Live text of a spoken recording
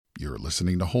You're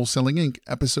listening to Wholesaling Inc.,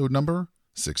 episode number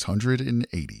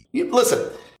 680. Listen,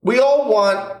 we all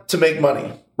want to make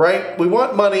money, right? We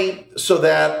want money so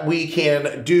that we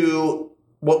can do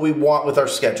what we want with our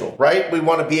schedule, right? We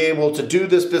want to be able to do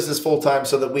this business full time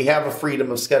so that we have a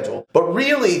freedom of schedule. But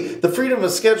really, the freedom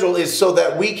of schedule is so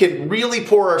that we can really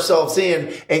pour ourselves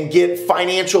in and get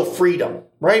financial freedom,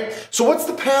 right? So what's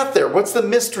the path there? What's the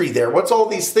mystery there? What's all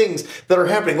these things that are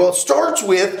happening? Well, it starts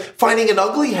with finding an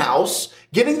ugly house,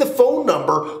 getting the phone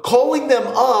number, calling them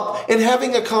up, and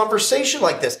having a conversation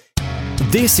like this.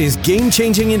 This is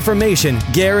game-changing information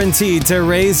guaranteed to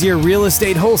raise your real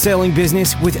estate wholesaling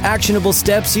business with actionable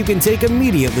steps you can take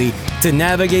immediately to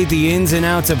navigate the ins and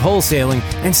outs of wholesaling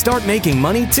and start making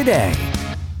money today.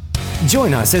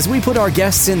 Join us as we put our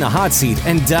guests in the hot seat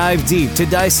and dive deep to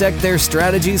dissect their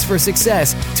strategies for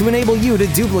success to enable you to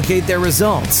duplicate their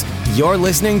results. You're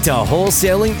listening to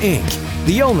Wholesaling Inc.,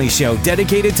 the only show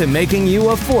dedicated to making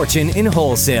you a fortune in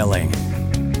wholesaling.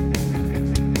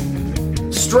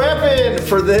 Strap in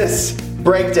for this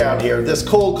breakdown here, this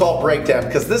cold call breakdown,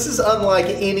 because this is unlike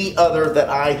any other that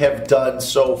I have done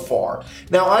so far.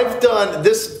 Now,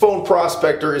 this phone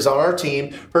prospector is on our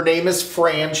team. Her name is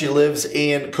Fran. She lives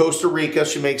in Costa Rica.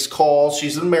 She makes calls.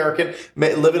 She's an American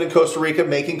living in Costa Rica,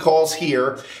 making calls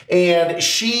here. And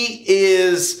she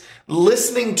is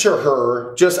listening to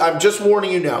her, I'm just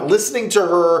warning you now, listening to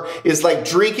her is like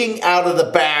drinking out of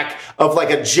the back of like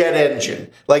a jet engine.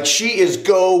 Like she is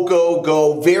go, go,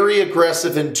 go, very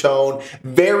aggressive in tone,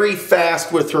 very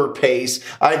fast with her pace.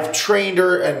 I've trained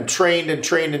her and trained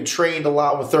a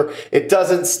lot with her. It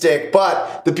doesn't stick.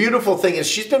 But the beautiful thing is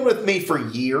she's been with me for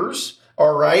years.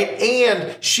 All right.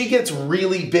 And she gets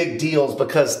really big deals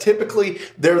because typically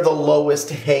they're the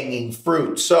lowest hanging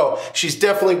fruit. So she's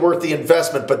definitely worth the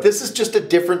investment. But this is just a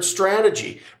different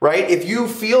strategy, right? If you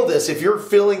feel this, if you're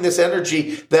feeling this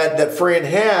energy that Fran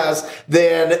has,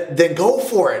 then go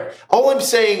for it. All I'm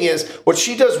saying is what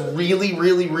she does really,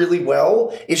 really, really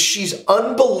well is she's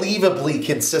unbelievably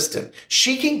consistent.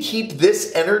 She can keep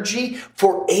this energy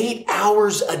for 8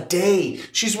 hours a day.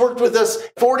 She's worked with us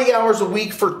 40 hours a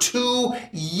week for 2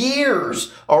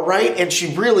 years, all right? And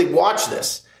she really, watch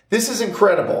this. This is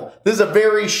incredible. This is a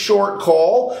very short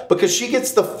call because she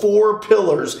gets the 4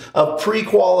 pillars of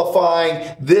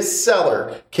pre-qualifying this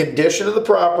seller: condition of the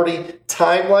property,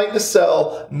 timeline to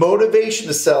sell, motivation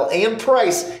to sell, and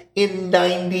price in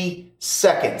 90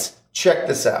 seconds. Check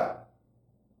this out.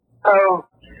 Oh,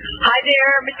 hi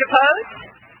there, Mr.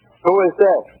 Post. Who is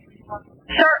this?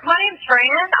 Sir, my name's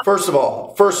Fran. First of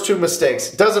all, first 2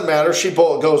 mistakes. Doesn't matter. She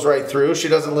goes right through. She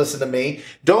doesn't listen to me.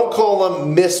 Don't call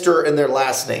them Mr. and their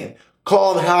last name.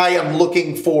 Call him, hi, I'm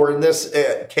looking for, in this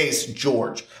case,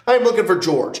 George. I'm looking for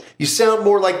George. You sound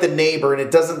more like the neighbor, and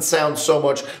it doesn't sound so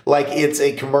much like it's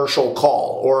a commercial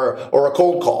call or a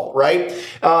cold call, right?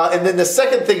 And then the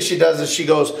second thing she does is she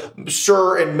goes,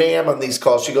 sir and ma'am on these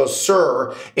calls. She goes,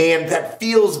 sir, and that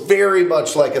feels very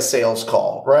much like a sales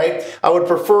call, right? I would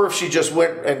prefer if she just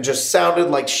went and just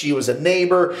sounded like she was a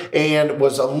neighbor and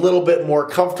was a little bit more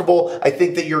comfortable. I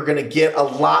think that you're going to get a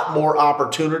lot more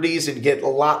opportunities and get a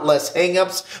lot less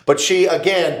hangups, but she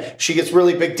gets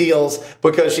really big deals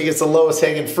because she gets the lowest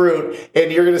hanging fruit,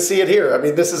 and you're going to see it here. I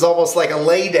mean, this is almost like a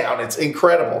lay down. It's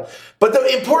incredible. But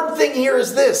the important thing here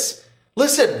is this.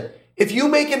 Listen, if you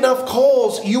make enough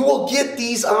calls, you will get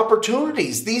these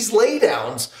opportunities, these lay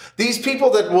downs, these people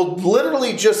that will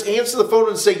literally just answer the phone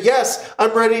and say, yes,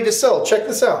 I'm ready to sell. Check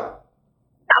this out.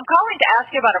 I'm calling to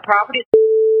ask you about a property.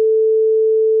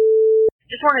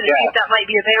 Just wanted to see if that might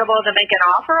be available to make an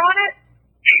offer on it.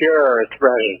 Sure, it's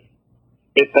ready.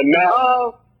 It's a mess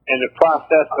in the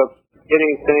process of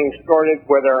getting things sorted,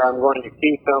 whether I'm going to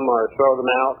keep them or throw them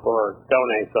out or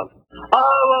donate them.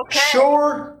 Oh, okay.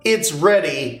 Sure, it's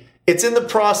ready. It's in the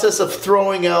process of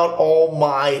throwing out all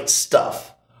my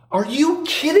stuff. Are you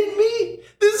kidding me?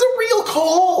 This is a real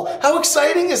call. How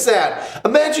exciting is that?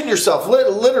 Imagine yourself,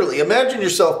 literally, imagine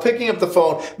yourself picking up the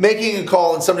phone, making a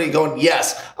call, and somebody going,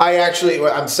 yes,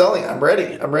 I'm selling. I'm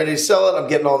ready. I'm ready to sell it. I'm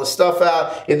getting all the stuff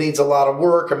out. It needs a lot of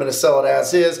work. I'm going to sell it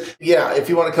as is. Yeah, if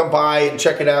you want to come by and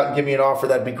check it out and give me an offer,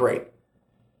 that'd be great.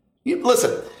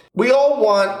 Listen, we all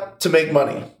want to make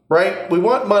money, right? We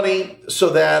want money so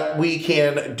that we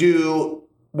can do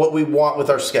what we want with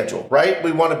our schedule, right?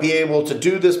 We want to be able to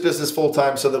do this business full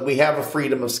time so that we have a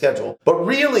freedom of schedule. But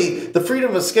really, the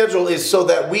freedom of schedule is so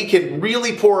that we can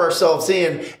really pour ourselves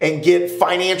in and get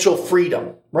financial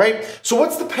freedom, right? So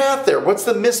what's the path there? What's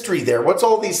the mystery there? What's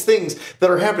all these things that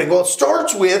are happening? Well, it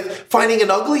starts with finding an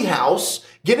ugly house,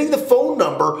 getting the phone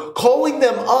number, calling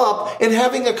them up, and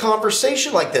having a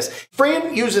conversation like this.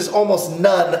 Fran uses almost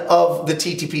none of the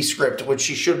TTP script, which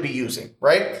she should be using,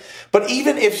 right? But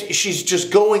even if she's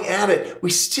just going at it,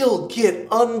 we still get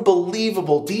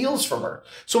unbelievable deals from her.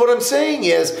 So what I'm saying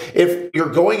is, if you're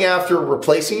going after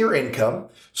replacing your income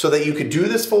so that you could do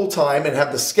this full time and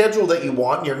have the schedule that you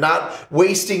want, and you're not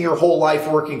wasting your whole life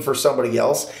working for somebody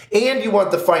else, and you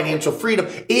want the financial freedom,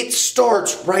 it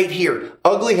starts right here.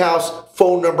 Ugly House,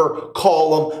 phone number,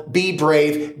 call them, be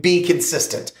brave, be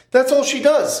consistent. That's all she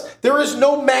does. There is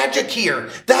no magic here.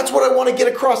 That's what I want to get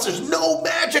across. There's no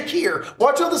magic here.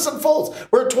 Watch how this unfolds.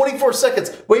 We're at 24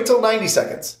 seconds. Wait till 90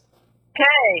 seconds.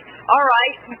 Okay. All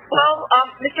right. Well,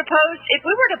 Mr. Post, if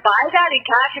we were to buy that in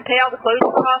cash and pay all the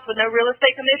closing costs with no real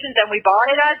estate commissions, and we bought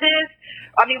it as is,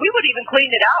 I mean, we would even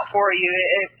clean it out for you,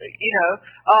 if you know.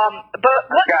 But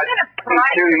what I've got kind of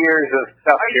price? 2 years of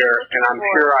stuff here, and I'm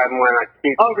sure I'm going to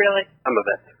keep really? some of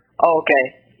it. Oh,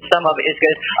 okay. Some of it is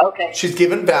good. Okay. She's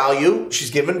given value.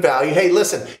 She's given value. Hey,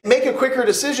 listen, make a quicker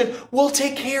decision. We'll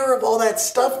take care of all that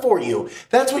stuff for you.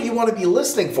 That's what you want to be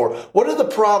listening for. What are the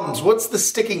problems? What's the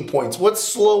sticking points? What's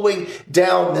slowing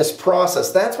down this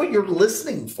process? That's what you're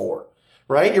listening for,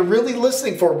 right? You're really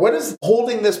listening for what is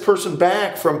holding this person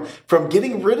back from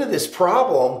getting rid of this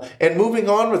problem and moving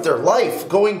on with their life,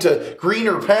 going to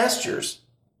greener pastures.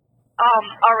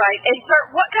 All right. And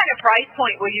sir, what kind of price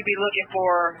point will you be looking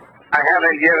for? I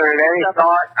haven't given it any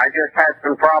thought. I just had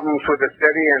some problems with the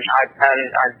city, and I've had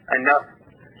enough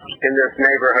in this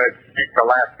neighborhood to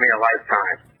last me a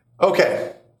lifetime.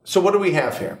 Okay, so what do we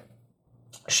have here?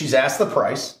 She's asked the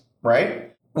price,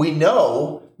 right? We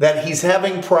know that he's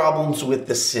having problems with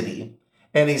the city,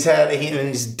 and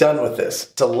he's done with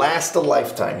this to last a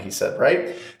lifetime, he said,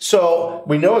 right? So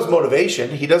we know his motivation.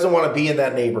 He doesn't want to be in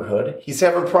that neighborhood. He's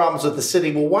having problems with the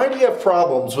city. Well, why do you have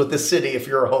problems with the city if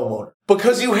you're a homeowner?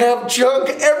 Because you have junk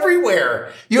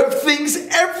everywhere. You have things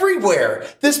everywhere.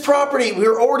 This property,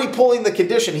 we're already pulling the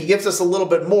condition. He gives us a little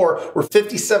bit more. We're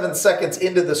 57 seconds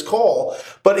into this call,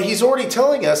 but he's already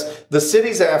telling us the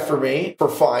city's after me for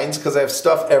fines because I have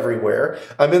stuff everywhere.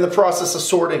 I'm in the process of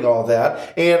sorting all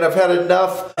that, and I've had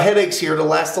enough headaches here to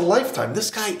last a lifetime. This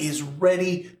guy is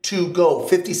ready to go.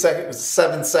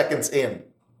 57 seconds in.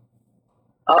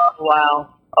 Oh,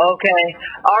 wow. Okay.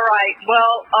 All right.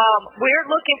 Well, we're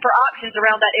looking for options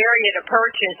around that area to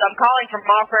purchase. I'm calling from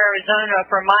Moffra, Arizona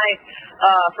for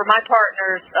my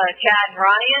partners, Chad and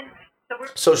Ryan.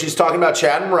 So she's talking about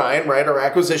Chad and Ryan, right, our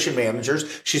acquisition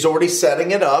managers. She's already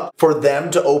setting it up for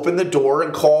them to open the door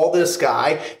and call this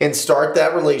guy and start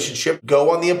that relationship,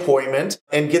 go on the appointment,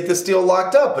 and get this deal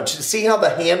locked up. But you see how the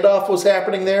handoff was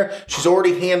happening there? She's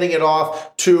already handing it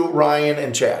off to Ryan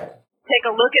and Chad. Take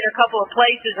a look at a couple of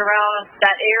places around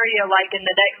that area, like in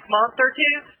the next month or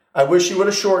two. I wish you would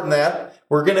have shortened that.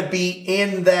 We're going to be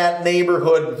in that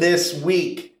neighborhood this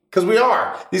week because we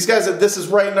are. These guys, this is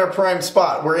right in our prime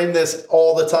spot. We're in this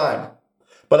all the time.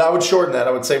 But I would shorten that.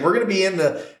 I would say we're going to be in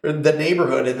the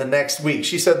neighborhood in the next week.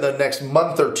 She said the next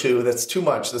month or two. That's too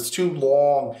much. That's too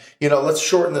long. Let's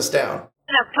shorten this down.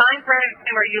 What kind of time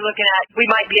frame are you looking at? We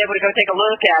might be able to go take a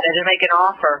look at it and make an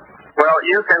offer. Well,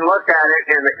 you can look at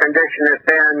it in the condition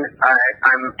it's in.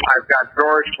 I've got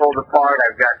drawers pulled apart.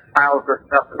 I've got piles of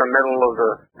stuff in the middle of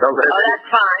the living. Oh, that's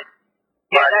fine.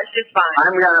 Yeah, that's just fine.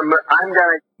 I'm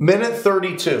gonna. Minute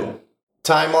 32.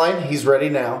 Timeline, he's ready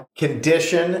now.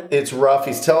 Condition, it's rough.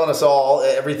 He's telling us all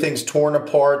everything's torn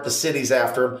apart. The city's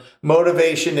after him.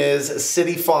 Motivation is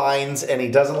city fines, and he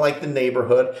doesn't like the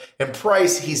neighborhood. And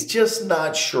price, he's just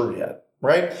not sure yet.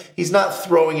 Right? He's not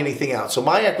throwing anything out. So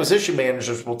my acquisition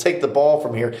managers will take the ball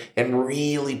from here and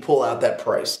really pull out that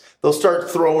price. They'll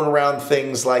start throwing around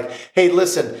things like, "Hey,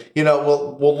 listen,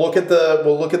 we'll look at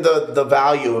the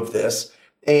value of this.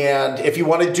 And if you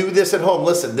want to do this at home,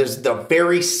 listen, there's a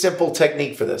very simple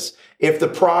technique for this. If the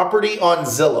property on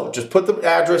Zillow, just put the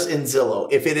address in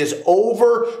Zillow, if it is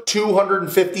over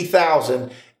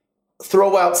 250,000,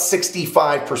 throw out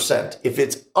 65%. If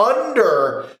it's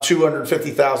under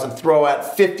 250,000, throw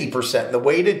out 50%. The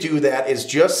way to do that is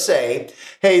just say,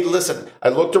 "Hey, listen, I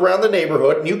looked around the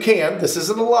neighborhood," and you can, this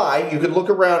isn't a lie, you can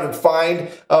look around and find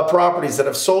properties that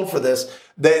have sold for this.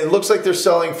 It looks like they're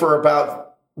selling for about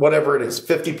whatever it is,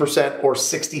 50% or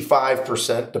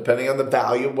 65%, depending on the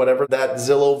value, whatever that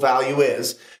Zillow value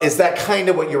is that kind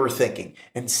of what you were thinking?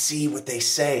 And see what they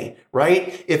say,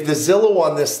 right? If the Zillow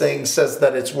on this thing says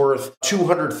that it's worth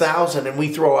 200,000 and we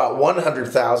throw out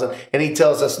 100,000 and he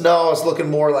tells us, "No, it's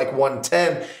looking more like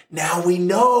 110. Now we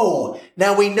know.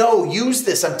 Use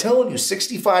this. I'm telling you,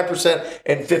 65%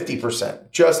 and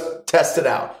 50%. Just test it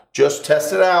out. Just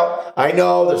test it out. I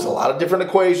know there's a lot of different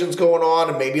equations going on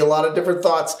and maybe a lot of different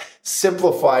thoughts.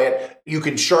 Simplify it. You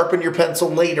can sharpen your pencil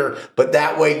later, but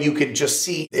that way you can just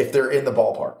see if they're in the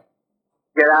ballpark.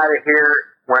 Get out of here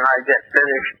when I get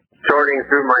finished sorting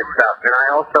through my stuff. And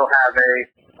I also have a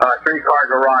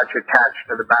 3-car garage attached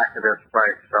to the back of this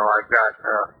place. So I've got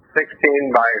a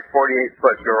 16 by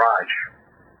 48-foot garage.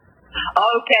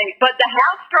 Okay, but the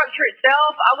house structure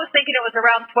itself, I was thinking it was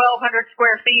around 1,200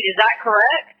 square feet. Is that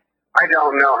correct? I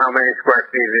don't know how many square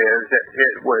feet it is.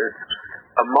 It was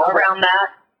a mobile. Around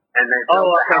that? And they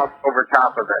built the house over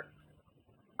top of it.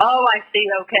 Oh, I see.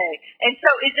 Okay. And so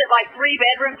is it like 3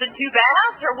 bedrooms and 2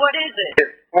 baths, or what is it?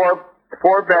 It's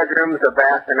four bedrooms, a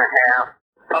bath and a half.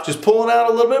 Just pulling out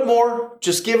a little bit more,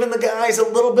 just giving the guys a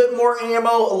little bit more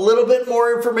ammo, a little bit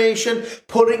more information,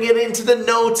 putting it into the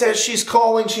notes as she's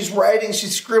calling, she's writing,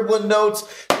 she's scribbling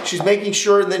notes, she's making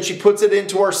sure, and then she puts it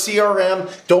into our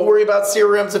CRM. Don't worry about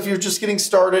CRMs if you're just getting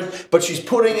started, but she's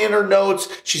putting in her notes,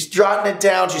 she's jotting it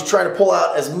down, she's trying to pull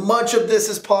out as much of this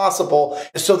as possible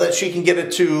so that she can get it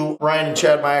to Ryan and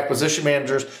Chad, my acquisition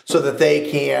managers, so that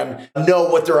they can know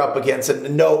what they're up against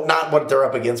and know, not what they're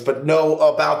up against, but know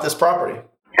about this property.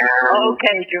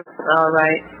 Okay, Drew. All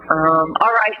right.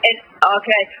 All right. And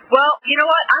okay. Well, you know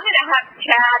what? I'm going to have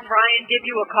Chad and Ryan give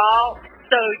you a call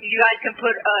so you guys can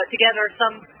put together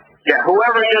some. Yeah,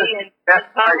 whoever does that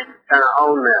place is going to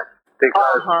own this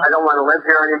because I don't want to live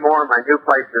here anymore. My new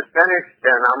place is finished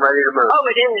and I'm ready to move. Oh,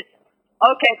 it is.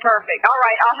 Okay, perfect. All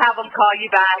right. I'll have them call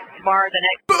you back tomorrow.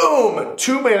 Boom!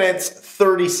 2 minutes,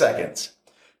 30 seconds.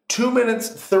 2 minutes,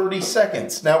 30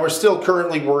 seconds. Now, we're still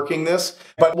currently working this,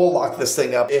 but we'll lock this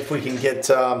thing up if we can get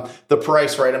the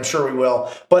price right. I'm sure we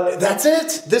will. But that's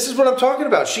it. This is what I'm talking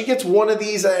about. She gets one of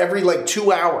these every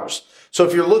 2 hours. So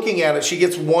if you're looking at it, she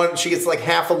gets like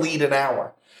half a lead an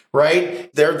hour, right?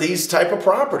 They're these type of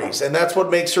properties. And that's what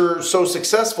makes her so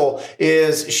successful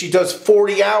is she does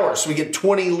 40 hours. So we get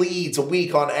 20 leads a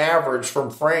week on average from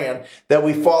Fran that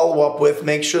we follow up with,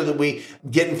 make sure that we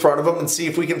get in front of them and see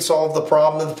if we can solve the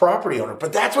problem of the property owner.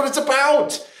 But that's what it's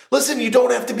about. Listen, you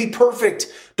don't have to be perfect.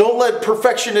 Don't let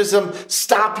perfectionism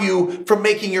stop you from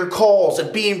making your calls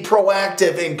and being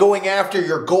proactive and going after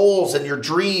your goals and your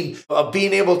dream of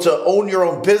being able to own your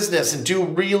own business and do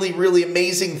really, really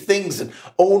amazing things and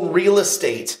own real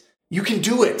estate. You can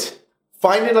do it.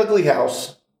 Find an ugly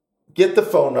house, get the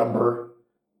phone number,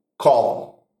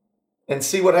 call them, and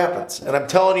see what happens. And I'm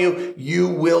telling you, you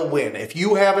will win. If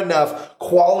you have enough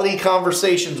quality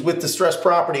conversations with distressed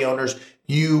property owners,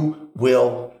 you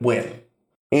will win.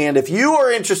 And if you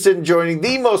are interested in joining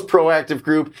the most proactive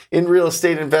group in real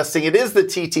estate investing, it is the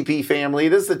TTP family.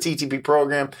 It is the TTP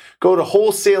program. Go to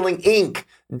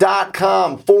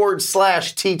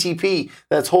wholesalinginc.com/TTP.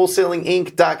 That's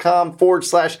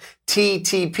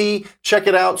wholesalinginc.com/TTP. Check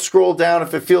it out. Scroll down.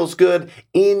 If it feels good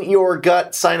in your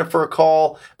gut, sign up for a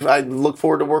call. I look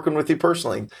forward to working with you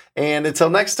personally. And until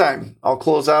next time, I'll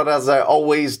close out as I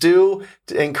always do,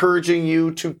 encouraging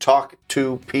you to talk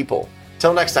to people.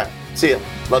 Till next time. See ya.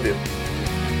 Love you.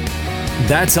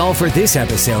 That's all for this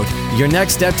episode. Your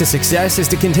next step to success is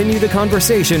to continue the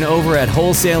conversation over at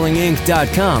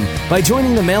wholesalinginc.com by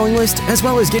joining the mailing list, as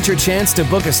well as get your chance to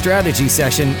book a strategy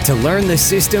session to learn the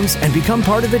systems and become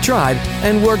part of the tribe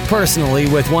and work personally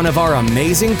with one of our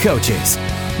amazing coaches.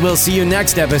 We'll see you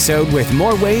next episode with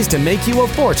more ways to make you a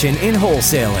fortune in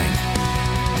wholesaling.